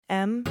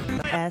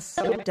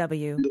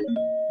MSW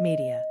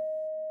Media.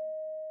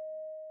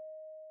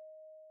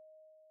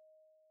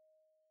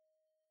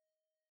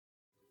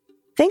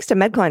 Thanks to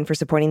Medcline for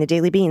supporting the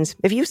Daily Beans.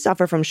 If you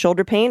suffer from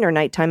shoulder pain or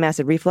nighttime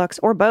acid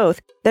reflux or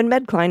both, then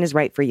Medcline is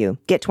right for you.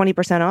 Get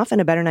 20% off and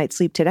a better night's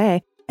sleep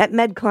today at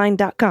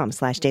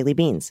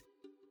medcline.com/dailybeans.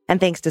 And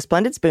thanks to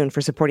Splendid Spoon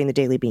for supporting the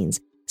Daily Beans.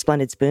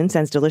 Splendid Spoon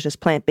sends delicious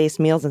plant-based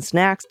meals and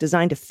snacks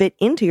designed to fit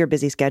into your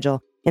busy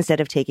schedule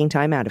instead of taking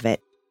time out of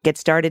it. Get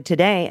started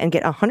today and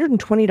get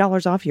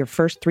 $120 off your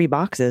first 3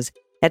 boxes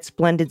at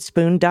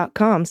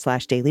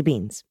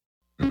splendidspoon.com/dailybeans.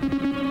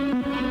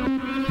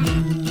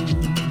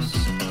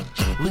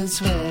 With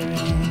swearing.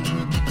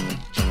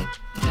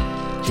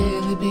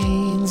 Daily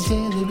Beans,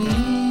 Daily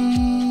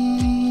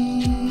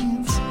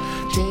Beans,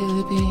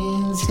 Daily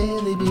Beans,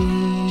 Daily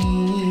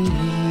Beans.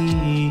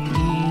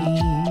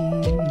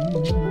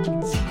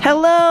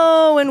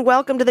 Hello and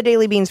welcome to the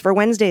Daily Beans for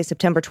Wednesday,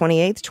 September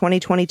 28th,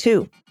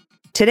 2022.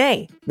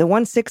 Today, the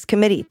 1-6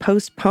 committee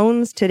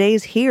postpones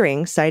today's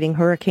hearing citing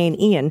Hurricane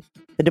Ian.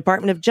 The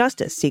Department of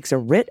Justice seeks a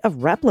writ of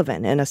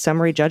replevin in a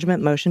summary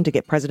judgment motion to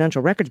get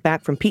presidential records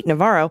back from Pete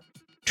Navarro.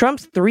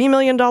 Trump's $3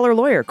 million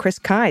lawyer, Chris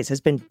Kise,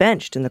 has been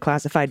benched in the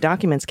classified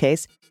documents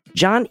case.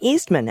 John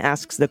Eastman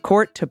asks the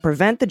court to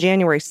prevent the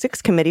January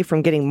 6th committee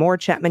from getting more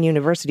Chapman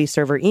University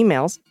server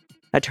emails.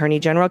 Attorney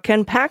General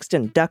Ken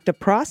Paxton ducked a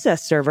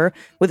process server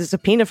with a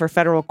subpoena for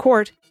federal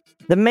court.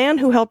 The man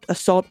who helped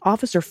assault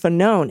Officer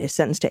Fanone is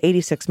sentenced to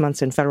 86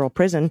 months in federal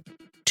prison.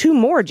 2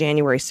 more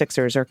January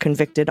 6ers are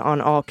convicted on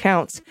all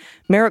counts.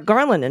 Merrick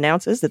Garland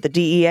announces that the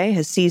DEA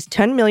has seized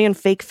 10 million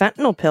fake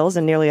fentanyl pills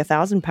and nearly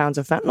 1,000 pounds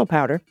of fentanyl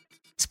powder.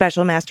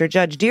 Special Master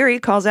Judge Dearie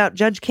calls out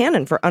Judge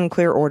Cannon for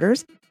unclear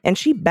orders, and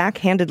she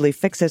backhandedly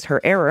fixes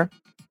her error.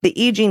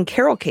 The E. Jean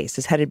Carroll case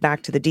is headed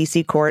back to the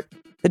D.C. court.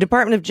 The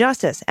Department of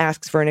Justice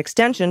asks for an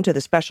extension to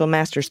the Special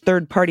Master's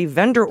third-party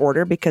vendor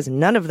order because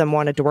none of them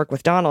wanted to work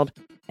with Donald.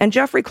 And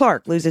Jeffrey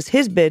Clark loses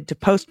his bid to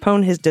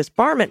postpone his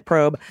disbarment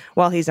probe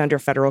while he's under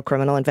federal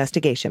criminal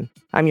investigation.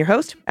 I'm your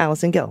host,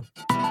 Allison Gill.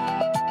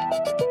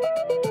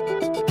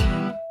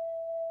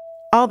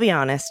 I'll be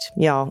honest,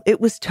 y'all, it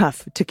was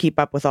tough to keep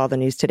up with all the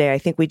news today. I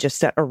think we just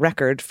set a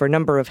record for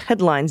number of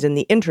headlines in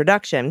the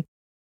introduction.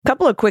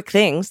 Couple of quick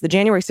things. The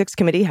January 6th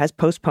committee has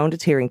postponed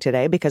its hearing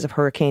today because of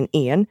Hurricane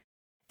Ian.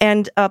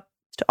 And to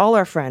all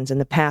our friends in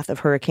the path of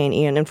Hurricane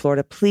Ian in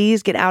Florida,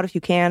 please get out if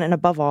you can, and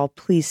above all,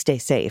 please stay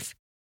safe.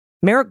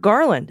 Merrick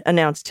Garland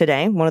announced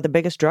today one of the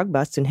biggest drug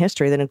busts in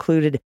history that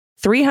included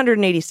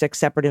 386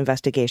 separate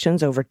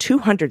investigations over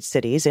 200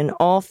 cities in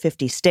all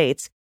 50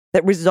 states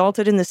that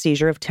resulted in the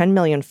seizure of 10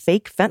 million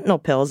fake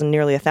fentanyl pills and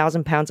nearly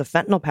 1,000 pounds of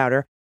fentanyl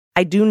powder.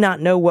 I do not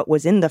know what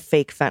was in the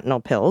fake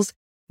fentanyl pills,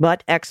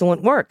 but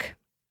excellent work.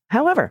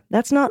 However,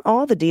 that's not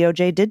all the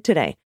DOJ did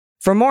today.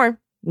 For more,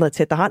 let's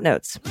hit the hot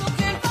notes.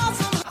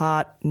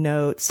 Hot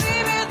notes.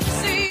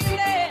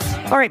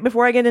 All right,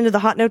 before I get into the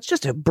hot notes,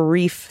 just a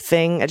brief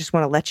thing. I just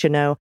want to let you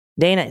know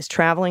Dana is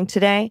traveling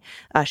today.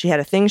 She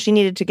had a thing she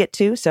needed to get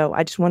to, so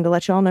I just wanted to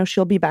let you all know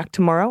she'll be back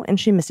tomorrow, and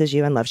she misses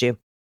you and loves you.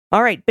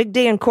 All right, big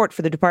day in court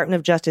for the Department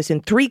of Justice in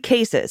 3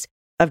 cases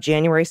of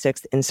January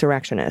 6th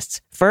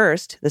insurrectionists.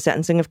 First, the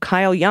sentencing of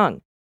Kyle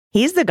Young.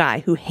 He's the guy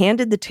who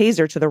handed the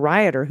taser to the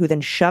rioter who then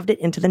shoved it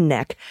into the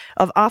neck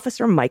of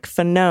Officer Mike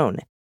Fanone.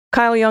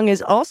 Kyle Young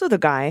is also the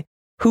guy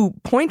who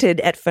pointed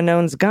at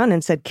Fanone's gun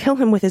and said, "Kill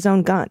him with his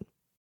own gun."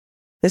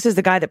 This is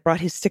the guy that brought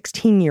his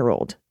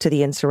 16-year-old to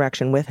the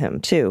insurrection with him,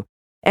 too.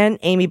 And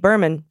Amy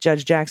Berman,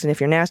 Judge Jackson, if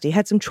you're nasty,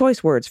 had some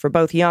choice words for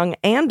both Young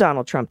and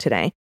Donald Trump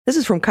today. This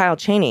is from Kyle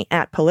Cheney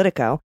at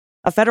Politico.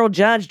 A federal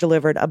judge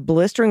delivered a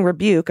blistering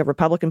rebuke of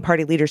Republican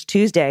Party leaders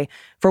Tuesday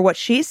for what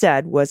she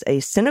said was a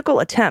cynical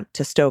attempt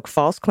to stoke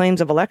false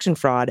claims of election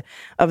fraud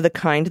of the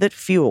kind that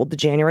fueled the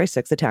January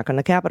 6th attack on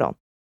the Capitol.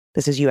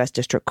 This is U.S.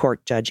 District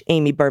Court Judge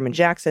Amy Berman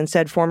Jackson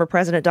said former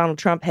President Donald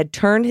Trump had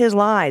turned his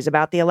lies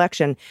about the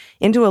election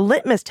into a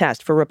litmus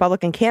test for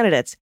Republican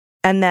candidates,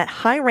 and that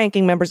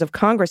high-ranking members of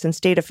Congress and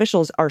state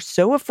officials are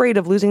so afraid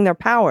of losing their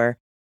power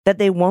that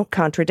they won't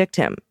contradict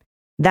him.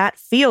 That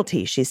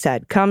fealty, she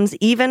said, comes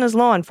even as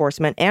law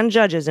enforcement and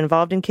judges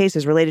involved in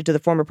cases related to the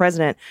former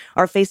president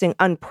are facing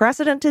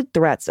unprecedented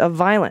threats of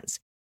violence.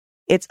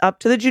 It's up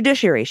to the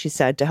judiciary, she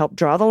said, to help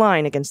draw the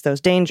line against those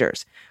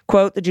dangers.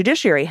 Quote, "The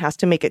judiciary has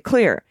to make it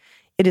clear.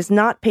 It is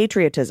not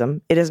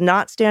patriotism. It is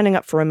not standing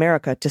up for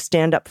America to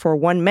stand up for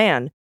one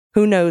man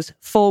who knows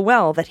full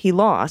well that he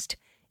lost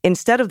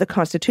instead of the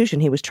Constitution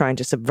he was trying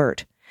to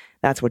subvert."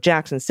 That's what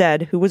Jackson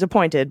said, who was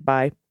appointed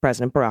by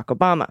President Barack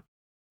Obama.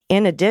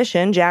 In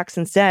addition,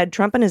 Jackson said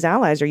Trump and his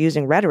allies are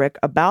using rhetoric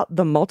about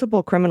the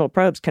multiple criminal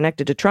probes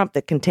connected to Trump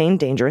that contain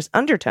dangerous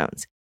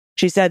undertones.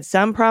 She said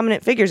some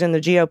prominent figures in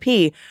the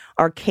GOP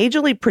are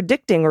cagily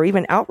predicting or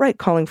even outright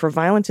calling for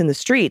violence in the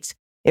streets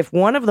if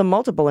one of the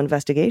multiple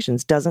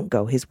investigations doesn't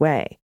go his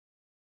way.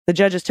 The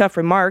judge's tough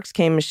remarks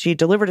came as she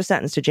delivered a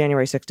sentence to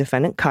January 6th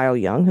defendant Kyle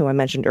Young, who I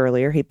mentioned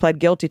earlier. He pled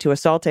guilty to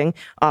assaulting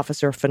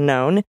Officer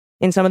Fanone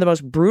in some of the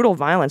most brutal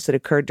violence that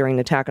occurred during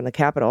the attack on the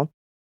Capitol.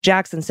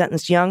 Jackson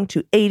sentenced Young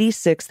to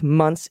 86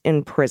 months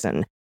in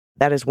prison.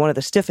 That is one of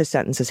the stiffest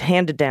sentences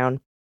handed down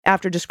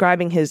after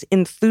describing his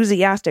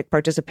enthusiastic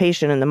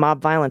participation in the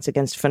mob violence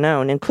against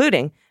Fanone,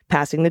 including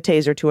passing the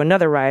taser to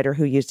another rioter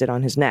who used it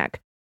on his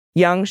neck.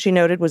 Young, she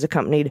noted, was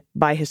accompanied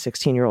by his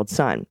 16-year-old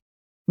son.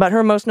 But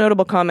her most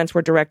notable comments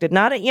were directed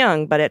not at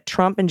Young, but at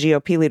Trump and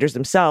GOP leaders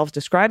themselves,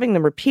 describing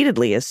them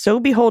repeatedly as so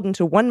beholden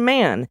to one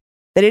man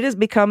that it has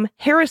become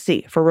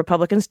heresy for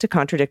Republicans to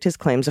contradict his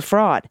claims of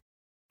fraud.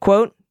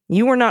 Quote,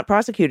 "You were not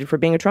prosecuted for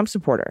being a Trump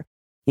supporter.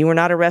 You were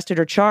not arrested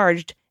or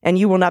charged, and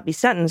you will not be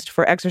sentenced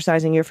for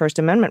exercising your First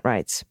Amendment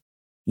rights.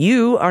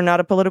 You are not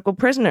a political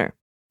prisoner.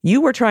 You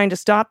were trying to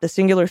stop the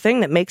singular thing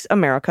that makes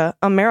America,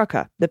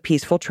 America, the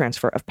peaceful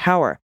transfer of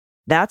power.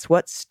 That's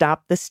what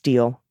Stop the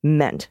Steal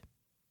meant."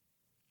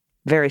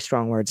 Very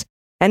strong words.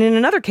 And in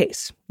another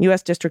case,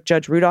 U.S. District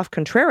Judge Rudolph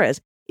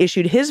Contreras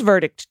issued his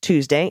verdict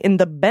Tuesday in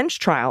the bench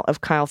trial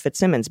of Kyle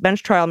Fitzsimmons.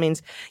 Bench trial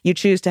means you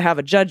choose to have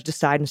a judge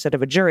decide instead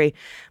of a jury,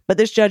 but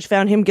this judge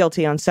found him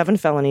guilty on 7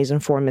 felonies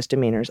and 4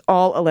 misdemeanors,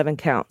 all 11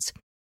 counts.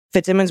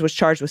 Fitzsimmons was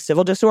charged with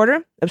civil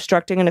disorder,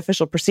 obstructing an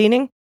official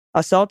proceeding,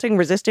 assaulting,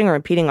 resisting, or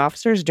impeding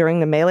officers during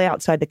the melee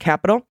outside the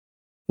Capitol,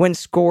 when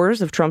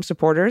scores of Trump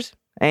supporters,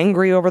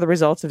 angry over the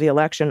results of the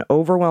election,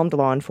 overwhelmed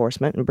law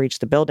enforcement and breached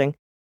the building.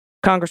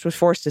 Congress was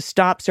forced to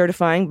stop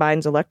certifying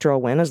Biden's electoral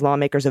win as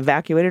lawmakers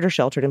evacuated or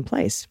sheltered in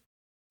place.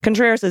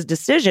 Contreras'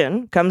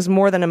 decision comes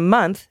more than a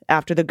month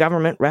after the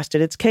government rested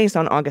its case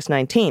on August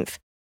 19th.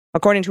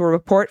 According to a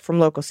report from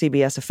local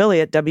CBS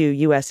affiliate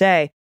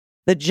WUSA,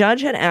 the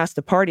judge had asked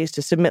the parties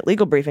to submit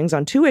legal briefings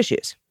on 2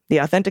 issues: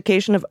 the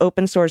authentication of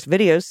open-source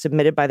videos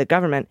submitted by the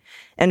government,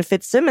 and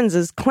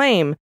Fitzsimmons'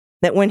 claim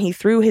that when he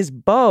threw his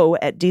bow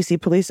at D.C.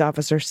 police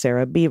officer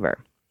Sarah Beaver.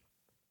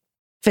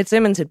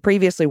 Fitzsimmons had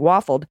previously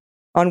waffled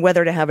on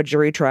whether to have a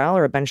jury trial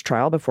or a bench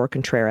trial before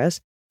Contreras,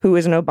 who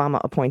is an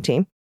Obama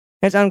appointee.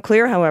 It's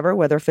unclear, however,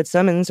 whether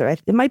Fitzsimmons, or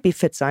it might be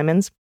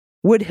Fitzsimons,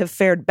 would have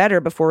fared better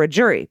before a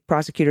jury.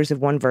 Prosecutors have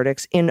won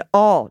verdicts in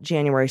all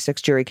January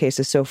 6 jury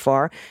cases so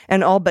far,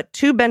 and all but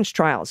 2 bench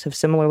trials have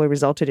similarly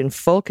resulted in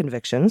full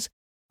convictions.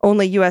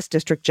 Only U.S.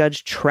 District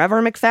Judge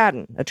Trevor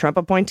McFadden, a Trump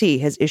appointee,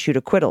 has issued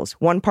acquittals,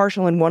 1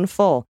 partial and 1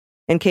 full,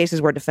 in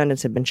cases where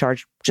defendants have been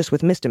charged just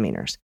with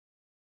misdemeanors.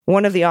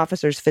 One of the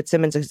officers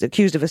Fitzsimmons is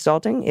accused of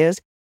assaulting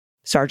is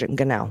Sergeant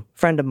Ganell,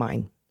 friend of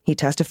mine. He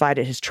testified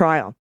at his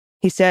trial.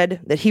 He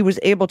said that he was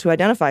able to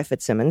identify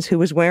Fitzsimmons, who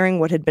was wearing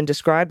what had been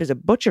described as a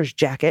butcher's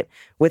jacket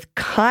with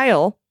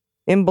Kyle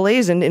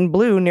emblazoned in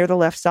blue near the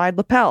left side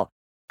lapel,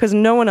 because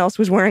no one else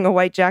was wearing a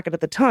white jacket at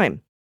the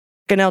time.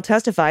 Ganell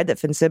testified that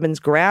Fitzsimmons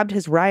grabbed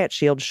his riot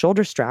shield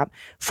shoulder strap,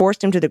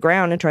 forced him to the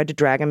ground, and tried to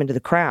drag him into the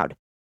crowd.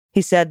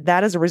 He said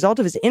that as a result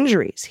of his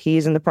injuries, he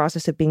is in the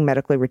process of being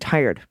medically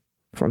retired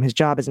from his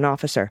job as an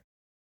officer.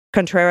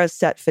 Contreras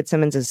set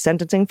Fitzsimmons'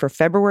 sentencing for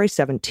February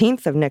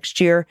 17th of next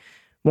year,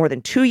 more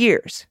than 2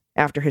 years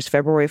after his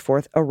February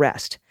 4th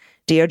arrest.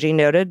 DOJ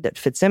noted that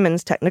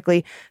Fitzsimmons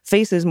technically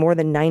faces more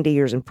than 90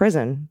 years in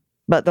prison,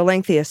 but the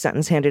lengthiest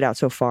sentence handed out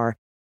so far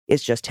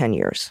is just 10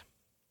 years.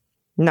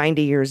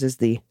 90 years is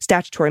the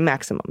statutory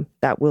maximum.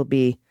 That will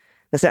be,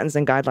 the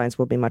sentencing guidelines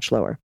will be much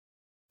lower.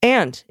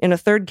 And in a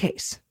third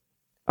case,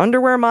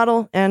 underwear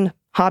model and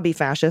hobby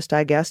fascist,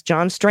 I guess,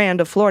 John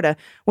Strand of Florida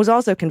was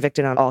also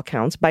convicted on all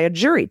counts by a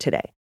jury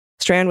today.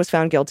 Strand was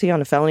found guilty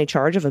on a felony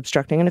charge of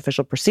obstructing an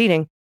official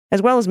proceeding,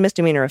 as well as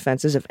misdemeanor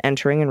offenses of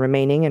entering and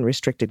remaining in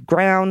restricted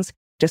grounds,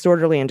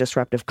 disorderly and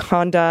disruptive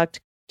conduct,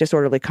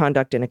 disorderly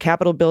conduct in a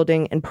Capitol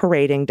building, and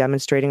parading,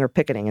 demonstrating, or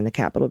picketing in the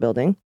Capitol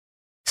building.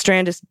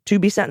 Strand is to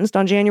be sentenced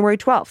on January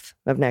 12th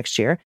of next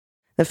year.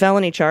 The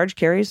felony charge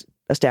carries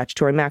a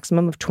statutory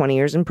maximum of 20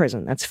 years in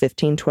prison. That's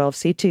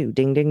 1512C2,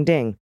 ding, ding,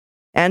 ding.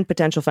 And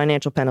potential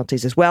financial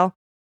penalties as well.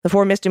 The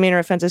 4 misdemeanor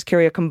offenses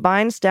carry a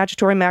combined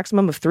statutory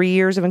maximum of 3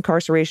 years of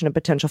incarceration and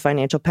potential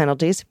financial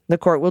penalties. The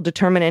court will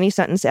determine any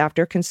sentence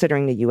after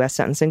considering the U.S.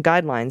 sentencing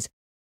guidelines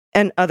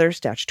and other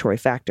statutory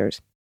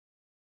factors.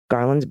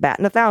 Garland's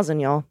batting 1,000,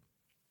 y'all.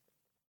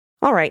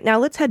 All right, now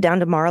let's head down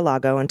to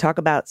Mar-a-Lago and talk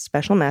about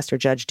Special Master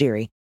Judge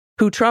Dearie,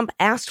 who Trump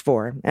asked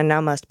for and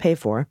now must pay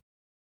for.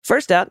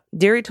 First up,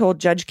 Dearie told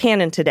Judge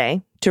Cannon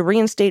today to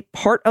reinstate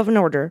part of an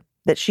order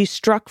that she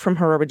struck from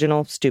her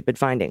original stupid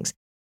findings.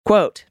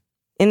 Quote,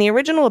 "In the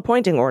original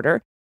appointing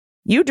order,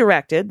 you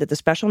directed that the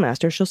special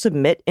master shall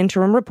submit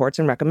interim reports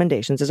and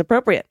recommendations as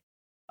appropriate.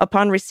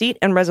 Upon receipt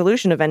and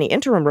resolution of any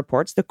interim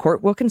reports, the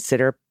court will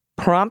consider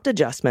prompt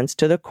adjustments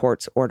to the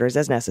court's orders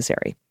as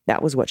necessary."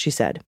 That was what she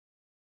said.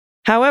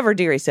 However,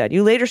 Dearie said,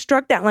 you later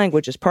struck that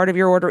language as part of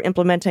your order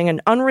implementing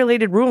an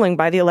unrelated ruling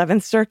by the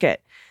 11th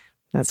Circuit.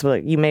 That's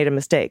what you made a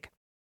mistake.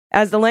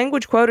 As the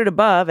language quoted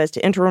above as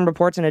to interim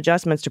reports and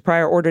adjustments to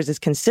prior orders is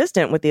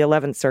consistent with the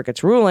 11th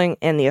Circuit's ruling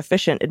and the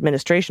efficient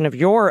administration of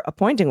your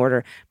appointing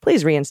order,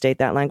 please reinstate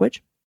that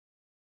language.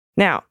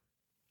 Now,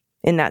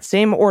 in that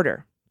same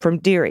order from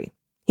Dearie,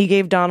 he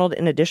gave Donald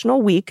an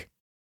additional week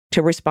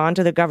to respond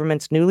to the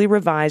government's newly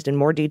revised and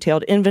more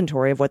detailed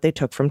inventory of what they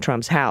took from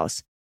Trump's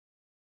house.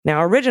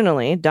 Now,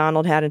 originally,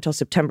 Donald had until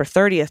September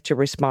 30th to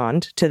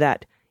respond to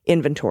that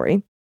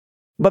inventory.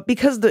 But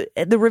because the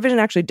revision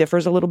actually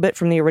differs a little bit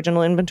from the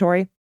original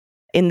inventory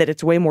in that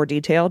it's way more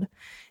detailed,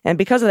 and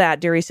because of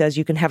that, Deary says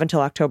you can have until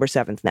October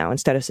 7th now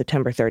instead of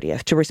September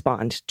 30th to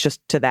respond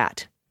just to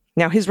that.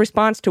 Now, his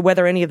response to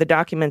whether any of the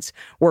documents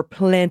were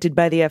planted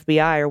by the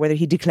FBI or whether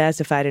he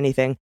declassified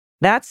anything,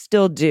 that's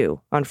still due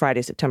on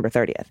Friday, September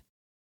 30th.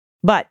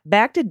 But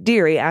back to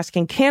Deary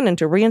asking Cannon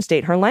to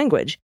reinstate her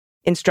language,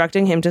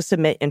 instructing him to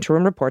submit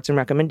interim reports and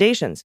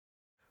recommendations.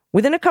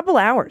 Within a couple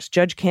hours,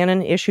 Judge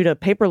Cannon issued a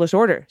paperless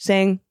order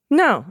saying,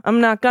 no, I'm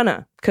not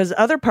gonna, because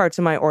other parts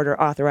of my order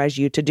authorize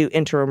you to do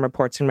interim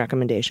reports and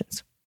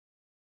recommendations.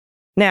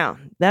 Now,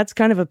 that's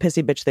kind of a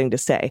pissy bitch thing to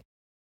say.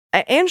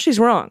 And she's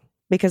wrong,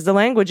 because the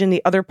language in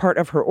the other part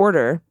of her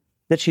order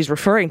that she's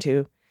referring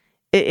to,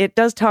 it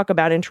does talk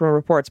about interim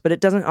reports, but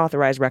it doesn't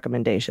authorize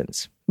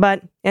recommendations.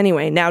 But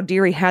anyway, now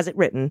Deary has it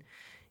written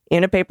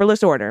in a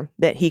paperless order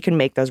that he can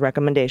make those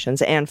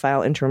recommendations and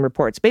file interim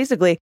reports.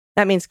 Basically,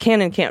 that means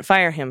Cannon can't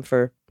fire him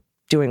for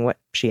doing what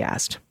she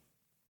asked.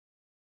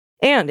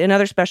 And in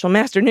other special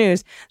master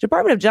news, the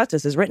Department of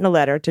Justice has written a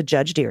letter to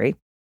Judge Deary.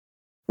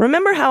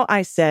 Remember how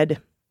I said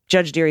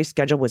Judge Deary's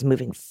schedule was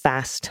moving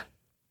fast?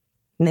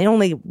 And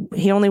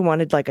he only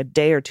wanted like a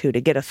day or two to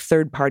get a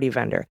third-party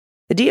vendor.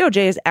 The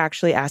DOJ is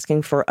actually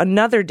asking for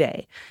another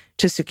day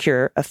to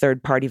secure a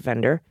third-party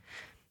vendor.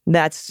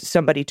 That's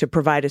somebody to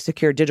provide a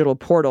secure digital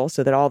portal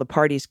so that all the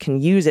parties can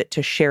use it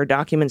to share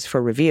documents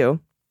for review.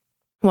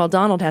 Well,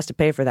 Donald has to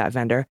pay for that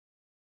vendor,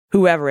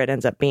 whoever it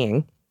ends up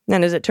being.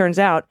 And as it turns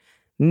out,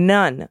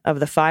 none of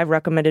the 5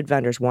 recommended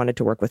vendors wanted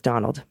to work with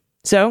Donald.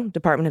 So,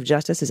 Department of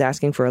Justice is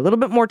asking for a little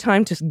bit more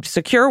time to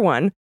secure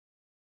one,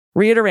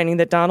 reiterating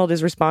that Donald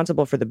is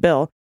responsible for the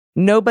bill.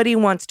 Nobody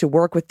wants to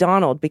work with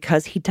Donald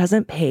because he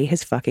doesn't pay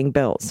his fucking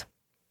bills.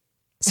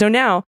 So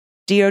now,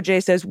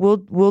 DOJ says, we'll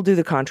do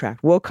the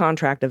contract. We'll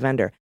contract a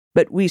vendor,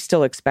 but we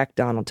still expect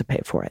Donald to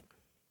pay for it.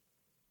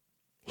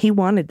 He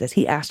wanted this.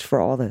 He asked for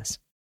all this.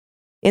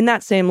 In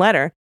that same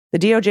letter, the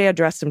DOJ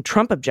addressed some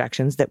Trump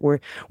objections that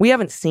we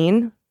haven't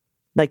seen.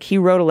 Like, he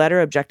wrote a letter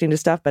objecting to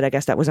stuff, but I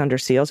guess that was under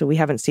seal, so we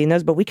haven't seen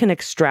those. But we can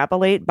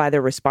extrapolate by the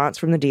response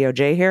from the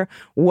DOJ here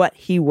what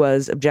he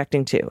was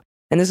objecting to.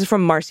 And this is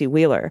from Marcy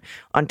Wheeler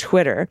on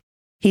Twitter.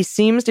 He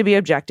seems to be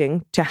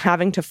objecting to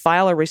having to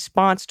file a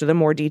response to the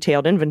more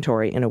detailed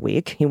inventory in a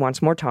week. He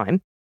wants more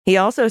time. He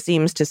also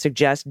seems to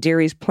suggest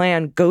Deary's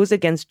plan goes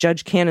against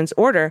Judge Cannon's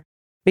order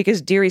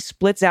because Deary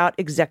splits out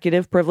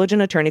executive privilege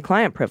and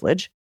attorney-client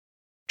privilege.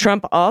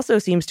 Trump also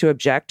seems to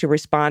object to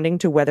responding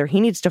to whether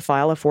he needs to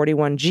file a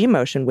 41G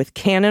motion with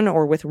Cannon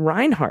or with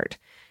Reinhart.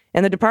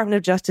 And the Department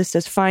of Justice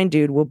says, fine,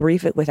 dude, we'll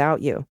brief it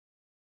without you.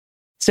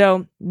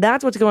 So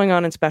that's what's going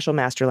on in Special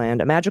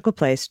Masterland, a magical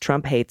place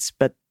Trump hates,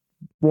 but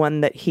one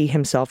that he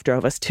himself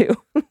drove us to.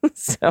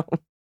 So,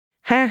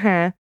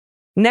 ha.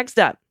 Next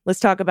up,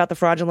 let's talk about the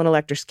fraudulent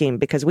elector scheme,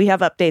 because we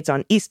have updates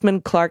on Eastman,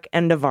 Clark,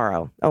 and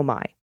Navarro. Oh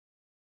my.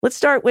 Let's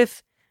start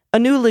with a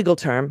new legal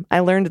term I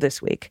learned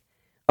this week,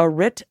 a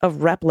writ of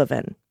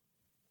replevin.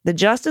 The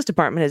Justice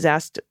Department has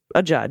asked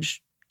a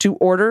judge to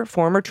order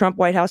former Trump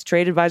White House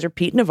trade advisor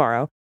Pete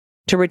Navarro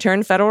to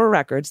return federal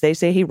records they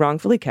say he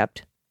wrongfully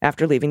kept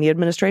after leaving the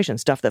administration,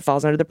 stuff that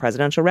falls under the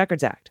Presidential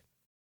Records Act.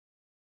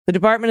 The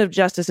Department of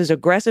Justice's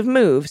aggressive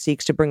move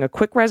seeks to bring a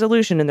quick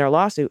resolution in their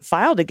lawsuit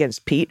filed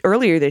against Pete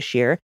earlier this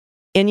year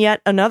in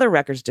yet another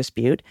records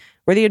dispute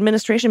where the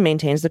administration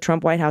maintains the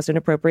Trump White House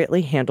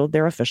inappropriately handled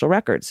their official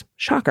records.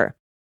 Shocker.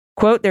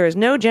 Quote, there is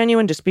no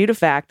genuine dispute of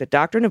fact that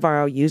Dr.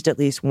 Navarro used at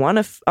least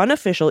one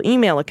unofficial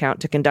email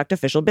account to conduct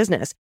official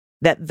business,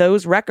 that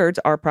those records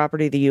are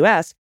property of the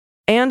U.S.,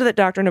 and that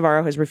Dr.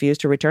 Navarro has refused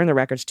to return the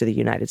records to the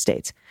United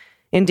States.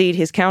 Indeed,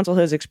 his counsel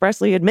has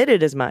expressly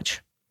admitted as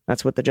much.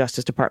 That's what the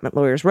Justice Department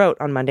lawyers wrote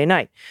on Monday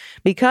night.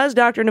 Because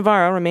Dr.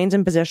 Navarro remains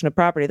in possession of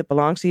property that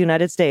belongs to the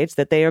United States,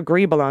 that they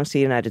agree belongs to the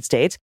United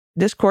States,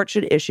 this court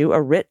should issue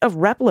a writ of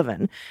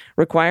replevin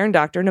requiring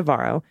Dr.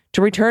 Navarro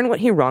to return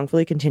what he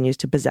wrongfully continues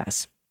to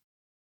possess.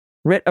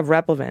 Writ of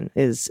replevin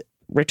is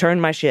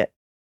return my shit.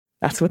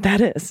 That's what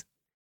that is.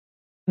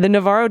 The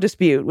Navarro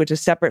dispute, which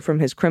is separate from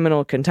his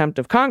criminal contempt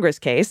of Congress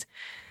case,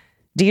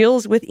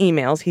 deals with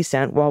emails he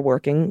sent while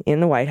working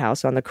in the White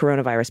House on the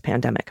coronavirus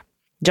pandemic.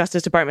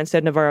 Justice Department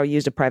said Navarro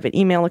used a private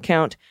email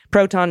account,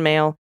 Proton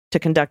Mail, to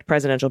conduct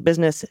presidential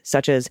business,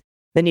 such as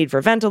the need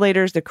for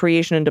ventilators, the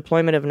creation and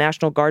deployment of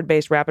National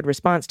Guard-based rapid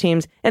response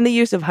teams, and the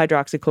use of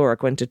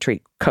hydroxychloroquine to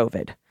treat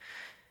COVID.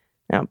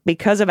 Now,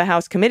 because of a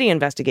House committee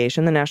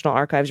investigation, the National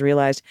Archives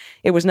realized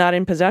it was not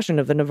in possession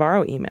of the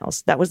Navarro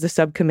emails. That was the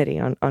subcommittee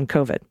on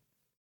COVID.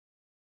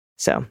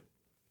 So,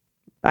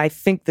 I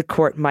think the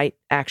court might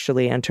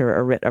actually enter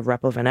a writ of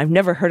replevin. I've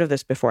never heard of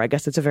this before. I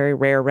guess it's a very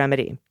rare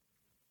remedy.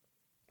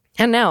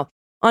 And now,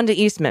 on to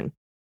Eastman,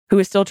 who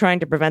is still trying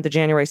to prevent the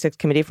January 6th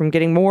committee from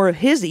getting more of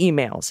his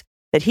emails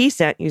that he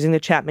sent using the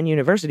Chapman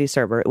University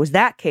server. It was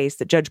that case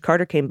that Judge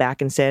Carter came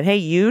back and said, hey,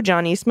 you,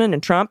 John Eastman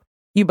and Trump,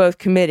 you both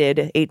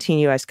committed 18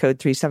 U.S. Code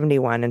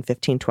 371 and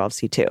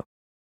 1512C2.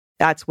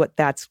 That's what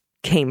that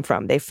came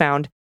from. They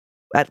found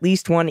at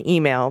least one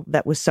email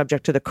that was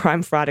subject to the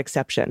crime fraud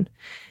exception.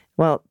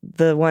 Well,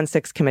 the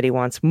 1-6 committee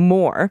wants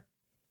more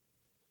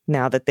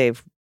now that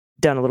they've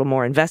done a little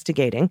more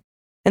investigating.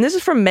 And this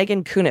is from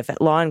Megan Cuniff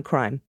at Law and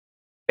Crime.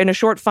 In a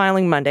short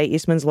filing Monday,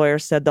 Eastman's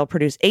lawyers said they'll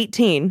produce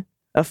 18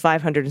 of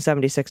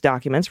 576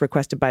 documents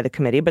requested by the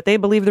committee, but they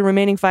believe the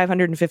remaining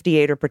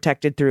 558 are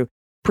protected through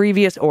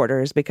previous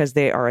orders because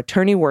they are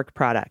attorney work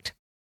product.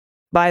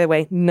 By the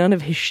way, none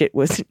of his shit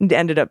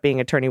ended up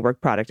being attorney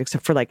work product,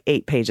 except for like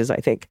 8 pages, I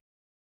think.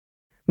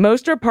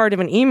 Most are part of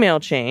an email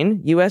chain.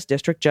 U.S.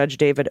 District Judge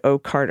David O.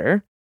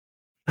 Carter,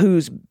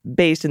 who's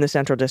based in the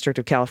Central District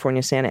of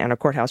California, Santa Ana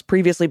Courthouse,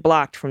 previously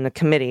blocked from the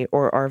committee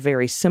or are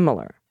very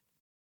similar.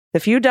 The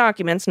few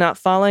documents not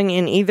falling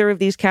in either of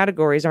these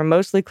categories are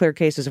mostly clear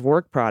cases of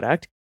work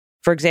product.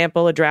 For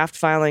example, a draft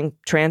filing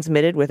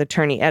transmitted with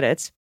attorney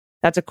edits.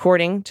 That's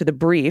according to the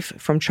brief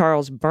from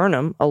Charles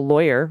Burnham, a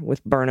lawyer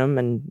with Burnham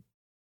and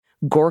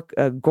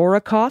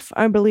Gorokoff,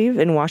 I believe,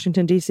 in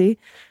Washington, D.C.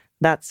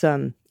 That's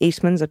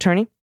Eastman's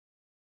attorney.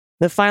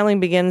 The filing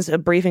begins a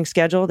briefing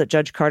schedule that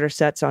Judge Carter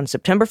sets on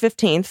September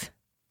 15th,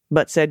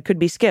 but said could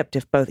be skipped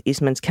if both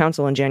Eastman's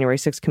counsel and January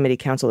 6th committee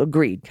counsel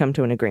come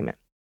to an agreement.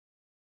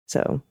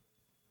 So,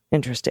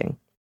 interesting.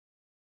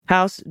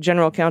 House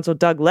General Counsel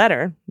Doug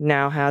Letter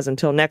now has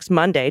until next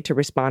Monday to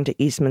respond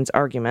to Eastman's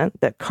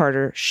argument that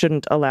Carter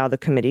shouldn't allow the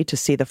committee to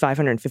see the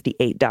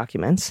 558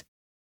 documents.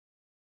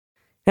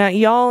 Now,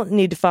 y'all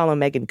need to follow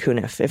Megan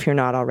Cuniff if you're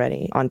not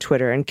already on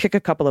Twitter and kick a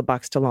couple of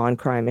bucks to Law and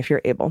Crime if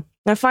you're able.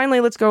 Now,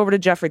 finally, let's go over to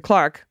Jeffrey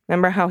Clark.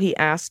 Remember how he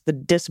asked the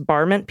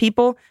disbarment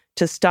people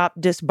to stop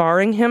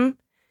disbarring him?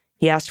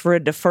 He asked for a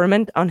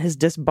deferment on his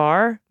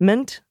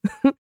disbarment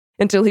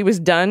until he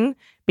was done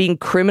being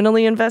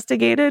criminally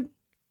investigated.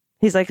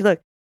 He's like,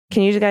 look,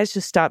 can you guys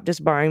just stop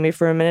disbarring me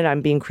for a minute?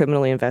 I'm being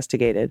criminally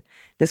investigated.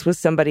 This was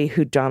somebody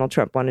who Donald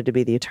Trump wanted to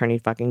be the attorney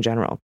fucking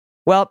general.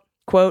 Well,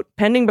 quote,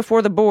 pending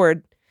before the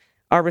board,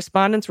 our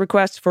respondents'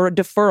 request for a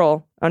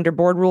deferral under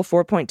Board Rule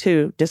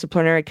 4.2,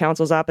 disciplinary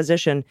counsel's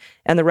opposition,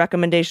 and the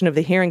recommendation of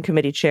the hearing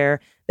committee chair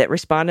that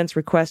respondents'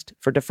 request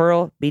for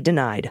deferral be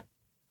denied.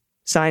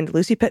 Signed,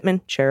 Lucy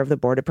Pittman, chair of the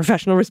Board of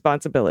Professional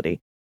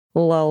Responsibility.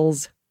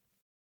 Lulz.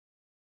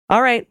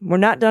 All right, we're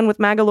not done with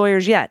MAGA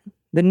lawyers yet.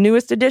 The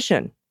newest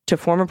addition to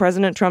former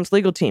President Trump's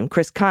legal team,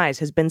 Chris Kise,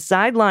 has been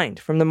sidelined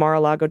from the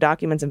Mar-a-Lago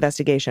documents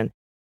investigation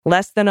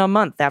less than a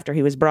month after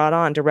he was brought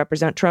on to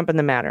represent Trump in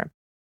the matter.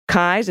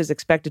 Kise is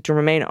expected to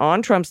remain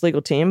on Trump's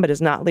legal team, but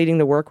is not leading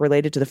the work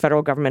related to the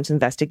federal government's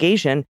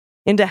investigation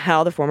into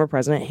how the former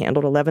president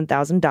handled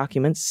 11,000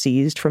 documents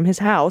seized from his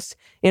house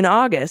in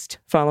August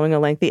following a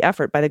lengthy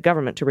effort by the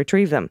government to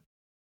retrieve them.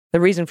 The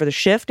reason for the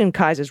shift in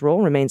Kise's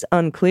role remains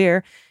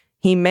unclear.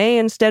 He may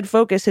instead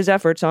focus his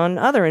efforts on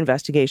other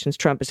investigations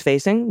Trump is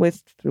facing,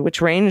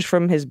 which range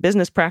from his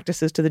business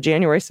practices to the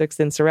January 6th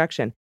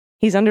insurrection.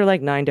 He's under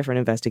like 9 different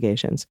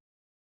investigations.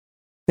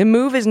 The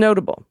move is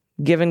notable,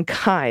 given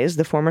Kise,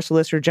 the former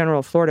Solicitor General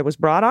of Florida, was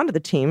brought onto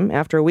the team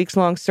after a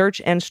weeks-long search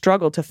and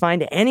struggle to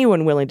find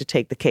anyone willing to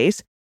take the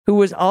case who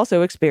was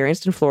also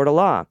experienced in Florida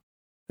law.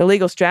 The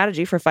legal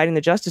strategy for fighting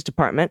the Justice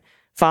Department,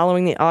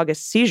 following the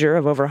August seizure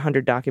of over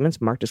 100 documents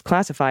marked as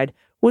classified,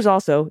 was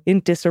also in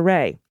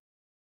disarray.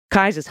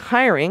 Kise's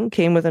hiring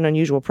came with an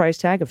unusual price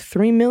tag of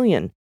 $3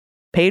 million,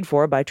 paid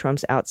for by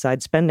Trump's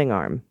outside spending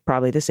arm,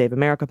 probably the Save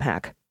America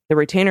PAC. The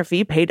retainer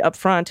fee paid up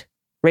front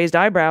raised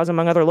eyebrows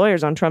among other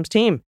lawyers on Trump's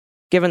team,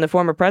 given the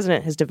former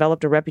president has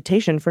developed a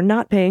reputation for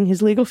not paying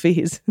his legal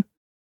fees.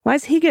 Why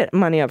does he get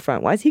money up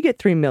front? Why does he get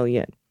 $3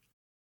 million?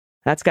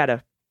 That's got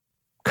to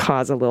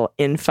cause a little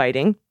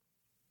infighting.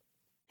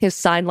 His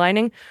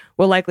sidelining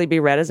will likely be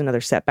read as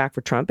another setback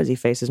for Trump as he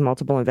faces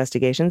multiple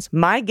investigations.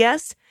 My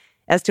guess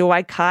as to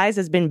why Kise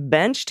has been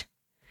benched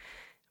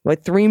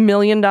with $3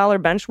 million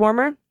bench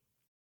warmer,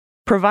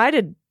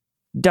 provided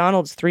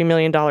Donald's $3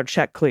 million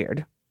check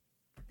cleared,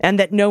 and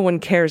that no one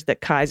cares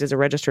that Kise is a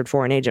registered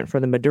foreign agent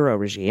for the Maduro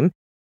regime,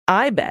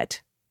 I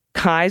bet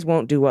Kise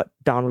won't do what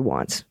Donald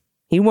wants.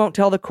 He won't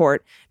tell the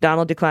court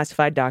Donald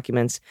declassified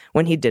documents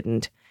when he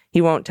didn't.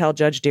 He won't tell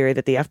Judge Dearie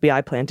that the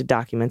FBI planted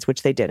documents,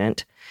 which they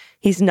didn't.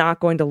 He's not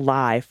going to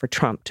lie for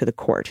Trump to the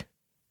court.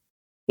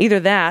 Either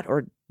that,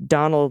 or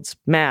Donald's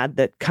mad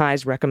that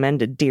Kise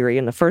recommended Dearie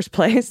in the first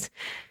place.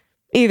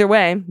 Either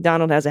way,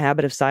 Donald has a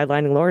habit of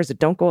sidelining lawyers that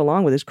don't go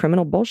along with his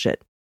criminal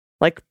bullshit.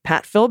 Like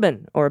Pat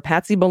Philbin or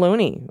Patsy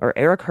Baloney or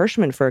Eric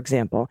Hirschman, for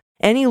example.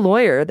 Any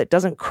lawyer that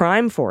doesn't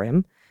crime for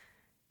him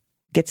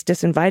gets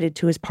disinvited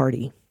to his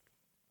party.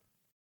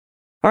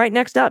 All right,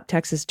 next up,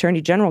 Texas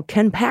Attorney General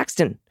Ken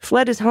Paxton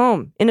fled his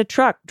home in a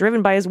truck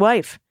driven by his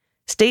wife,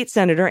 State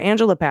Senator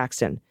Angela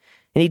Paxton,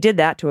 and he did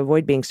that to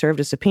avoid being served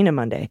a subpoena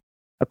Monday,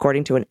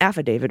 according to an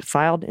affidavit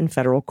filed in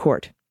federal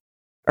court.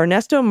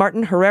 Ernesto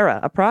Martin Herrera,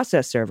 a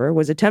process server,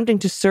 was attempting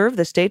to serve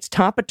the state's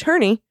top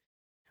attorney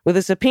with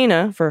a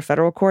subpoena for a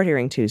federal court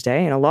hearing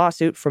Tuesday in a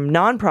lawsuit from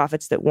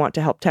nonprofits that want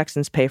to help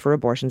Texans pay for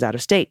abortions out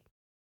of state.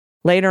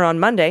 Later on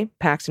Monday,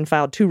 Paxton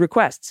filed 2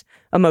 requests,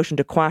 a motion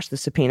to quash the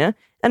subpoena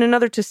and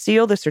another to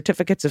seal the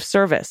certificates of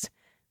service,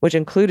 which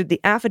included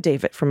the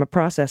affidavit from a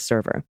process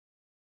server.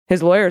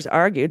 His lawyers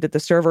argued that the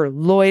server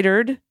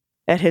loitered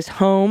at his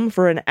home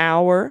for an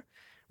hour,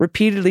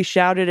 repeatedly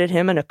shouted at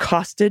him and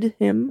accosted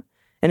him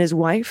and his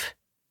wife.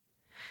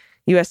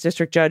 U.S.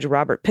 District Judge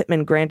Robert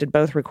Pittman granted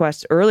both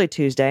requests early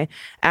Tuesday,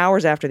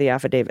 hours after the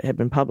affidavit had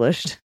been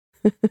published.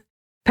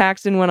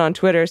 Paxton went on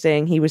Twitter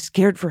saying he was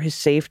scared for his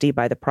safety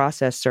by the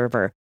process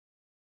server.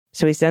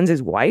 So he sends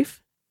his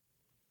wife?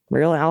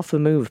 Real alpha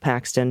move,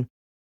 Paxton.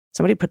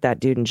 Somebody put that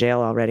dude in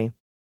jail already.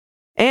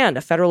 And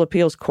a federal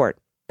appeals court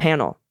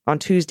panel on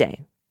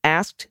Tuesday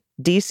asked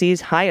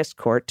D.C.'s highest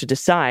court to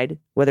decide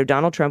whether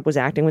Donald Trump was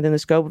acting within the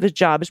scope of his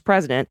job as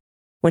president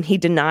when he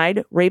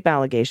denied rape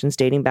allegations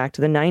dating back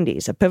to the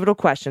 90s, a pivotal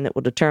question that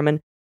will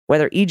determine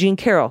whether E. Jean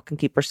Carroll can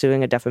keep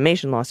pursuing a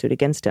defamation lawsuit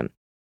against him.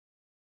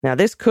 Now,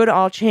 this could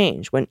all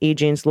change when E.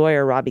 Jean's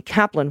lawyer, Robbie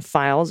Kaplan,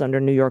 files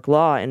under New York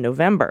law in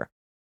November.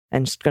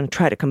 And she's going to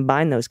try to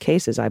combine those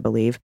cases, I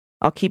believe.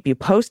 I'll keep you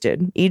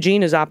posted. E.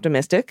 Jean is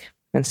optimistic,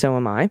 and so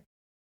am I.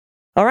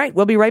 All right,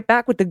 we'll be right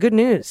back with the good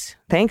news.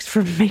 Thanks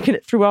for making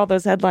it through all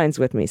those headlines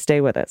with me.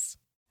 Stay with us.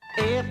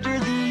 After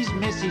these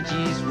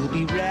messages, we'll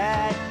be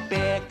right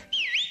back.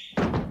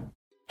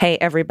 Hey,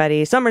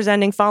 everybody. Summer's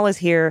ending. Fall is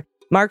here.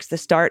 Marks the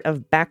start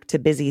of back to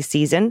busy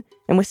season.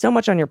 And with so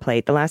much on your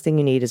plate, the last thing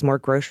you need is more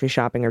grocery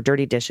shopping or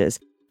dirty dishes.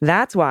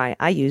 That's why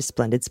I use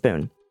Splendid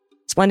Spoon.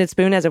 Splendid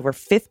Spoon has over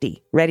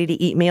 50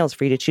 ready-to-eat meals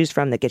for you to choose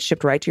from that get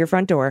shipped right to your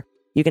front door.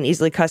 You can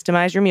easily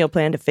customize your meal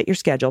plan to fit your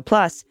schedule.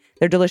 Plus,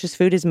 their delicious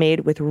food is made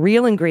with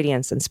real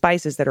ingredients and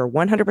spices that are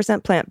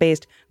 100%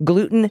 plant-based,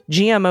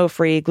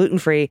 GMO-free,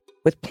 gluten-free,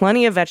 with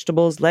plenty of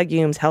vegetables,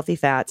 legumes, healthy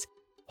fats,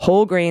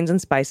 whole grains, and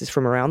spices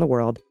from around the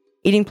world.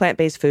 Eating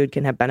plant-based food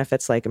can have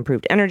benefits like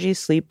improved energy,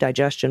 sleep,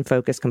 digestion,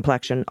 focus,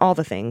 complexion, all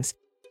the things.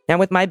 Now,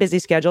 with my busy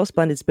schedule,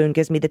 Splendid Spoon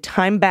gives me the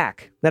time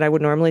back that I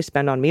would normally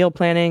spend on meal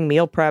planning,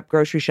 meal prep,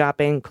 grocery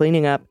shopping,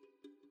 cleaning up.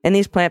 And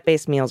these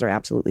plant-based meals are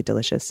absolutely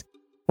delicious.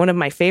 One of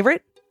my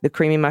favorite, the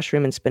creamy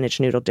mushroom and spinach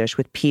noodle dish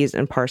with peas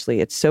and parsley.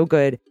 It's so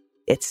good.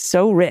 It's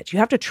so rich. You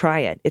have to try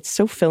it. It's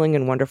so filling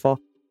and wonderful.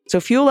 So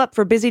fuel up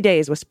for busy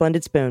days with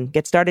Splendid Spoon.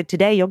 Get started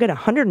today. You'll get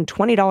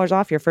 $120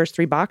 off your first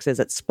 3 boxes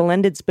at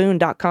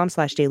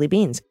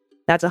splendidspoon.com/dailybeans.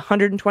 That's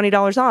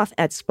 $120 off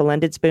at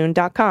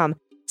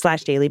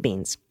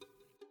splendidspoon.com/dailybeans.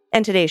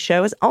 And today's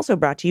show is also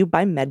brought to you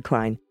by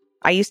Medcline.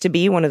 I used to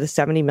be one of the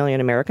 70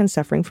 million Americans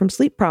suffering from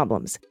sleep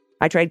problems.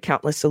 I tried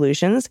countless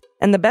solutions,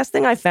 and the best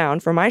thing I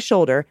found for my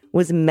shoulder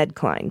was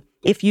Medcline.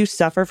 If you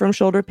suffer from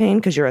shoulder pain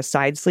because you're a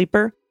side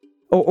sleeper,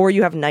 or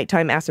you have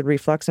nighttime acid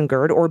reflux and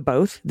GERD, or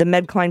both, the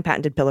Medcline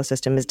patented pillow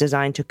system is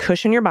designed to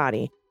cushion your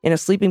body in a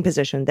sleeping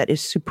position that is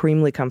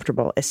supremely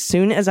comfortable. As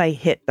soon as I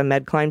hit the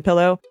Medcline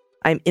pillow,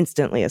 I'm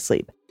instantly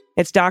asleep.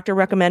 It's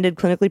doctor-recommended,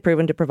 clinically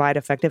proven to provide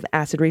effective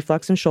acid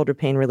reflux and shoulder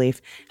pain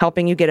relief,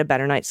 helping you get a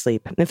better night's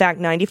sleep. In fact,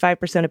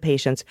 95% of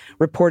patients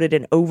reported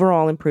an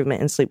overall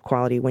improvement in sleep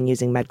quality when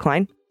using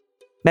Medcline.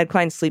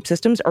 Medcline sleep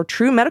systems are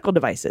true medical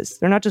devices.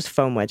 They're not just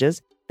foam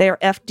wedges. They are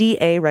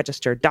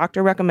FDA-registered,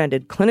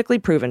 doctor-recommended,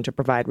 clinically proven to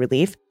provide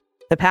relief.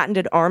 The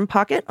patented arm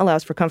pocket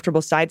allows for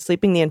comfortable side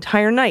sleeping the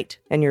entire night,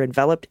 and you're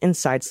enveloped in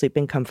side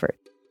sleeping comfort.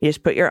 You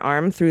just put your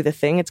arm through the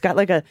thing. It's got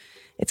like a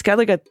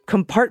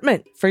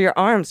compartment for your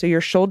arm so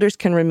your shoulders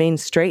can remain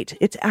straight.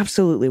 It's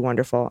absolutely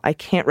wonderful. I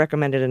can't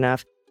recommend it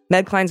enough.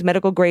 Medcline's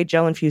medical-grade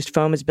gel-infused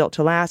foam is built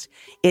to last.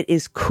 It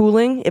is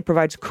cooling. It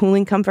provides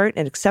cooling comfort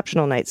and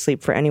exceptional night's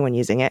sleep for anyone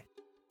using it.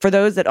 For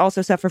those that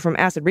also suffer from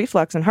acid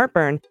reflux and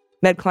heartburn,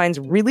 Medcline's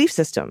relief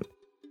system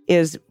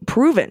is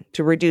proven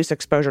to reduce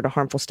exposure to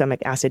harmful stomach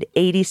acid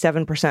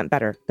 87%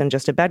 better than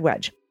just a bed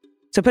wedge.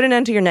 So put an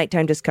end to your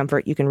nighttime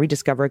discomfort. You can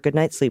rediscover a good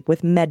night's sleep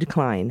with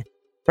Medcline.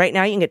 Right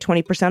now, you can get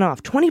 20%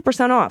 off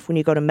when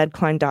you go to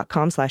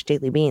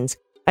medcline.com/dailybeans.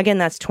 Again,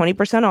 that's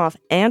 20% off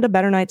and a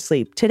better night's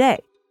sleep today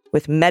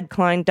with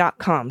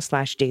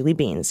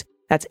medcline.com/dailybeans.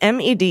 That's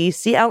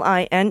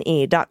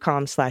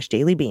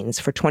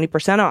medcline.com/dailybeans for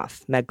 20%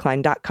 off.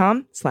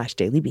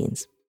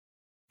 medcline.com/dailybeans.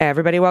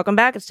 Everybody, welcome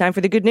back. It's time for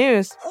the good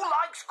news. Who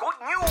likes good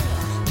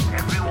news?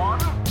 Everyone?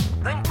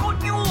 Then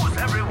good news,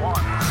 everyone.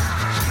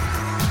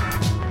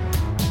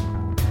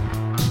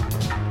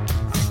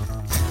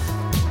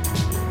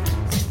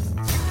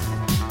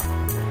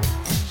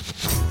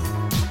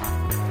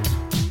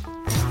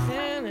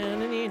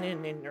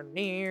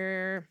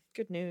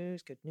 Good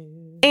news, good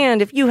news.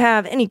 And if you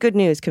have any good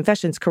news,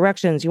 confessions,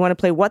 corrections, you want to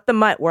play What the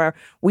Mutt, where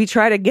we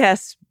try to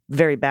guess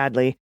very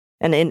badly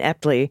and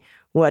ineptly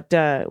what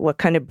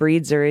kind of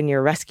breeds are in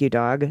your rescue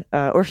dog,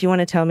 or if you want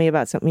to tell me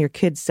about something your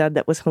kids said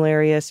that was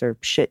hilarious, or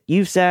shit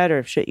you've said,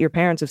 or shit your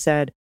parents have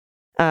said,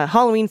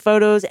 Halloween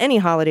photos, any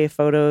holiday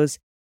photos,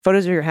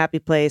 photos of your happy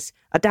place,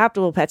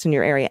 adoptable pets in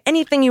your area,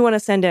 anything you want to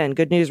send in,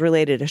 good news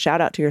related, a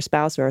shout out to your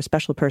spouse or a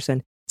special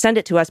person, send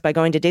it to us by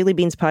going to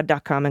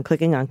dailybeanspod.com and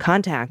clicking on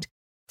contact.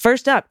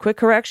 First up, quick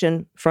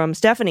correction from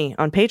Stephanie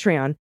on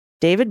Patreon.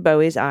 David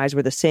Bowie's eyes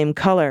were the same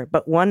color,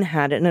 but one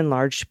had an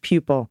enlarged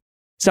pupil.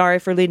 Sorry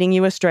for leading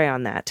you astray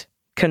on that.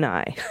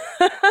 Kanai.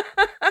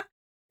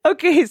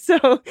 Okay,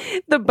 so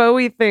the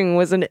Bowie thing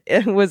was an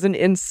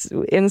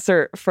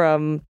insert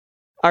from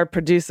our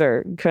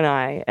producer,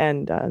 Kanai,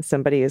 and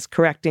somebody is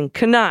correcting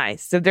Kanai.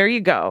 So there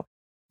you go.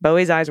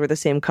 Bowie's eyes were the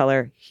same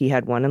color. He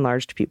had one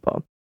enlarged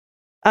pupil.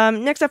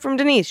 Next up from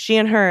Denise, she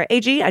and her.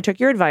 AG, I took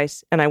your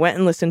advice and I went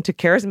and listened to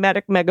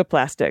Charismatic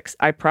Megaplastics.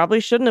 I probably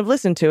shouldn't have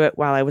listened to it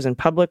while I was in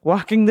public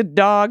walking the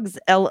dogs.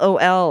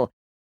 LOL.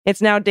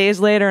 It's now days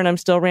later and I'm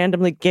still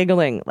randomly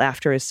giggling.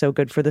 Laughter is so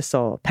good for the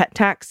soul. Pet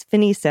Tax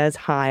Finney says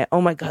hi.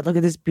 Oh my God, look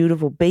at this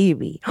beautiful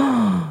baby.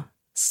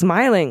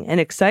 Smiling and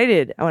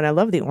excited. Oh, and I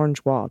love the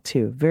orange wall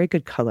too. Very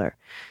good color.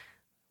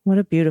 What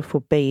a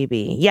beautiful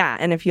baby. Yeah,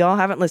 and if y'all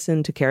haven't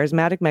listened to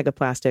Charismatic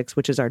Megaplastics,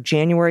 which is our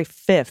January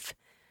 5th,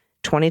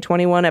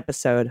 2021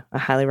 episode, I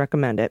highly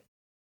recommend it.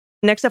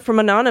 Next up from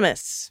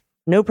Anonymous.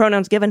 No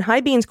pronouns given.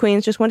 Hi, Beans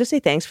Queens. Just want to say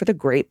thanks for the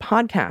great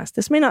podcast.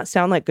 This may not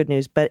sound like good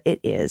news, but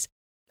it is.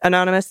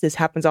 Anonymous, this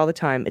happens all the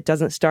time. It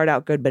doesn't start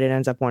out good, but it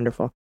ends up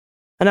wonderful.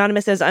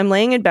 Anonymous says, I'm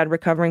laying in bed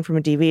recovering from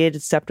a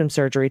deviated septum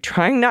surgery,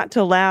 trying not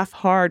to laugh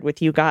hard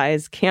with you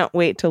guys. Can't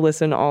wait to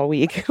listen all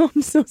week.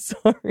 I'm so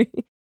sorry.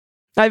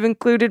 I've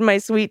included my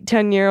sweet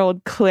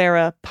 10-year-old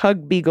Clara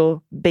Pug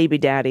Beagle baby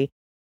daddy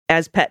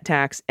as Pet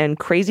Tax and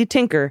Crazy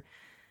Tinker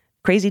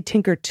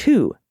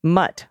 2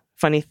 Mutt.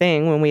 Funny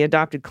thing, when we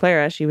adopted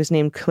Clara, she was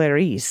named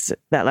Clarice.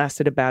 That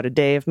lasted about a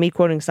day of me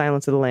quoting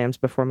Silence of the Lambs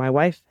before my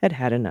wife had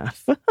had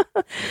enough.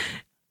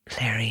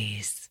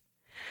 Clarice.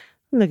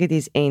 Look at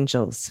these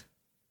angels.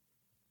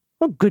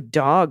 Oh, good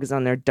dogs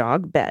on their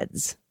dog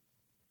beds.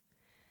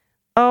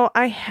 Oh,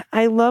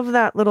 I love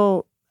that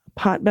little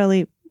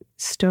potbelly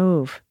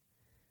stove.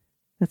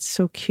 That's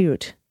so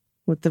cute.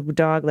 With the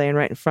dog laying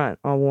right in front,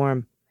 all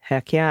warm.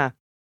 Heck yeah.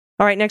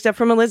 All right, next up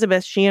from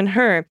Elizabeth, she and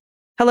her.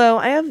 Hello,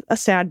 I have a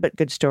sad but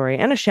good story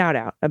and a shout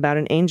out about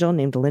an angel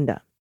named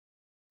Linda.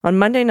 On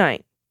Monday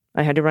night,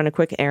 I had to run a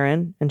quick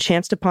errand and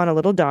chanced upon a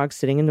little dog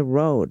sitting in the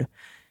road.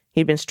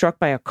 He'd been struck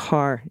by a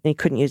car and he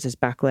couldn't use his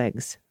back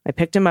legs. I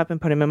picked him up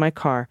and put him in my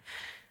car.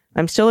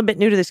 I'm still a bit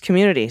new to this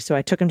community, so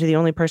I took him to the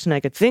only person I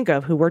could think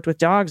of who worked with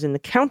dogs in the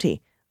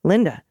county,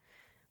 Linda.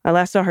 I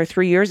last saw her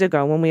 3 years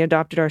ago when we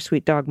adopted our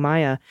sweet dog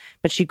Maya,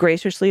 but she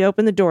graciously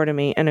opened the door to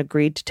me and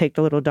agreed to take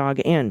the little dog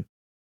in.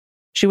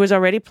 She was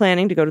already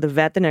planning to go to the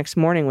vet the next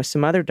morning with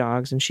some other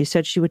dogs, and she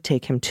said she would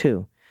take him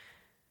too.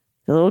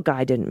 The little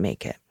guy didn't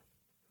make it,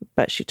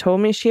 but she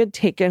told me she had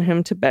taken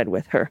him to bed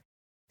with her.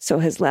 So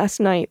his last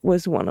night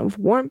was one of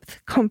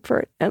warmth,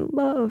 comfort, and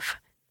love.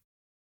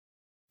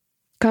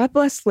 God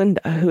bless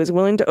Linda, who is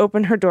willing to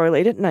open her door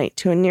late at night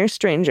to a near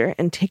stranger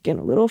and take in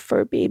a little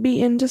fur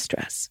baby in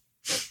distress.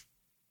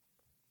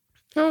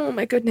 Oh,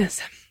 my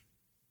goodness.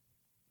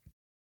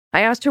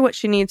 I asked her what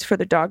she needs for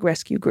the dog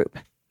rescue group,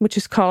 which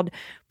is called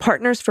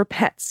Partners for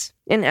Pets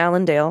in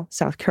Allendale,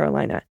 South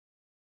Carolina.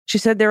 She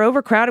said they're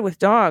overcrowded with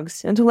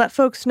dogs, and to let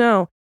folks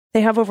know,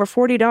 they have over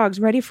 40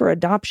 dogs ready for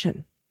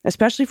adoption,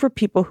 especially for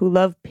people who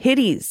love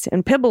pitties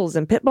and pibbles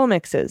and pit bull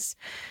mixes.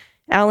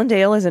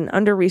 Allendale is an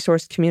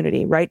under-resourced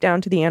community, right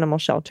down to the animal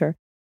shelter.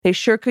 They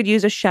sure could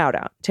use a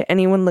shout-out to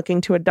anyone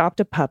looking to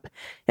adopt a pup,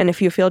 and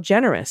if you feel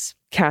generous,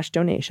 cash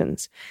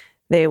donations.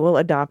 They will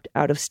adopt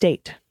out of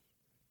state.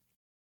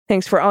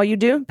 Thanks for all you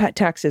do. Pet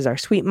Tax is our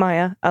sweet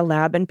Maya, a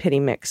lab and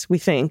pitty mix, we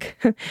think.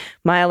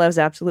 Maya loves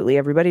absolutely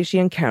everybody she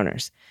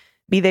encounters.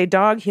 Be they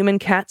dog, human,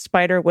 cat,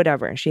 spider,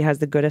 whatever. She has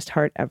the goodest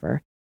heart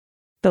ever.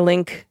 The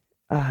link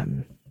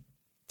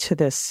to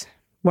this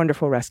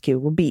wonderful rescue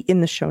will be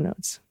in the show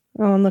notes.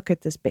 Oh, and look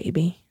at this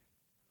baby.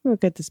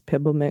 Look at this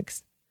pibble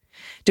mix.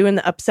 Doing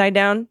the upside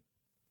down,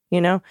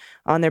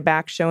 on their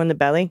back, showing the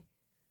belly.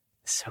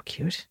 So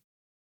cute.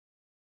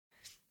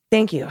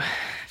 Thank you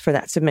for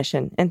that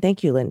submission. And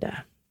thank you,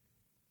 Linda,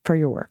 for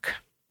your work.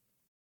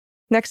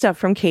 Next up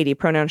from Katie,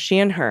 pronouns she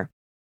and her.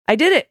 I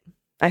did it.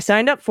 I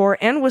signed up for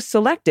and was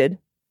selected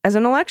as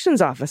an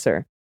elections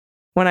officer.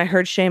 When I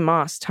heard Shay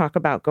Moss talk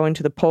about going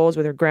to the polls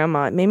with her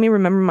grandma, it made me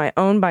remember my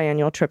own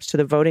biennial trips to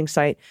the voting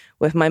site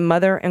with my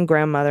mother and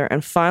grandmother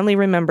and finally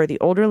remember the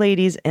older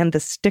ladies and the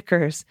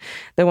stickers,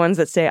 the ones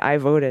that say I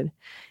voted.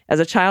 As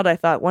a child, I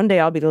thought one day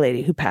I'll be the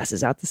lady who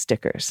passes out the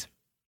stickers.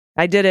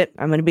 I did it.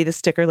 I'm going to be the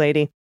sticker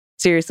lady.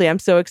 Seriously, I'm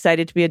so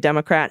excited to be a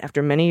Democrat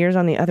after many years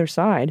on the other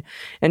side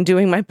and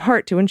doing my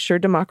part to ensure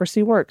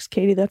democracy works.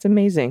 Katie, that's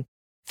amazing.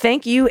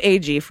 Thank you,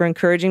 AG, for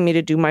encouraging me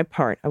to do my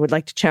part. I would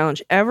like to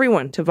challenge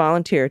everyone to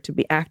volunteer to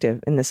be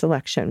active in this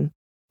election.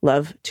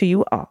 Love to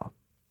you all.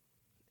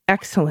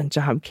 Excellent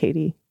job,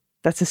 Katie.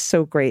 That's just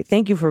so great.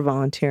 Thank you for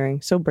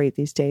volunteering. So brave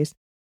these days.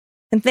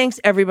 And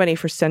thanks, everybody,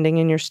 for sending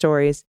in your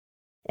stories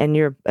and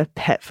your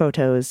pet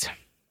photos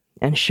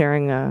and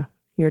sharing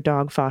your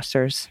dog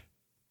fosters.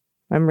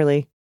 I'm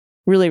really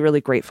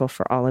grateful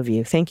for all of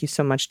you. Thank you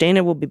so much.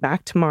 Dana will be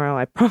back tomorrow.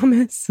 I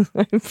promise.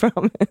 I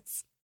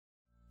promise.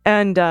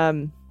 And,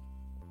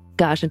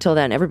 gosh, until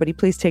then, everybody,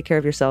 please take care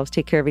of yourselves,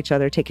 take care of each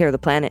other, take care of the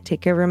planet,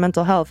 take care of your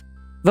mental health.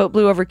 Vote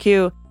blue over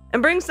Q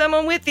and bring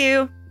someone with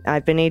you.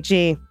 I've been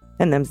AG,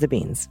 and them's the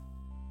beans.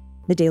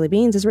 The Daily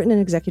Beans is written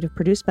and executive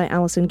produced by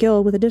Allison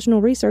Gill with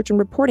additional research and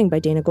reporting by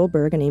Dana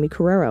Goldberg and Amy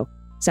Carrero.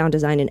 Sound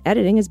design and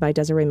editing is by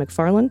Desiree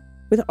McFarlane.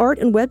 with art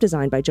and web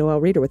design by Joel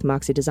Reeder with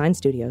Moxie Design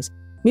Studios.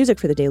 Music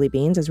for The Daily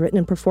Beans is written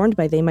and performed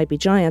by They Might Be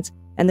Giants,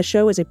 and the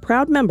show is a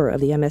proud member of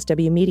the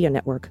MSW Media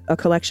Network, a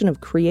collection of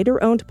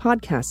creator-owned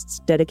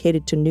podcasts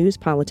dedicated to news,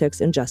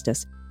 politics, and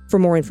justice. For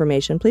more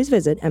information, please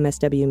visit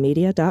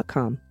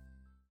mswmedia.com.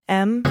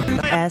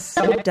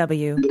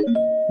 MSW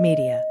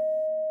Media.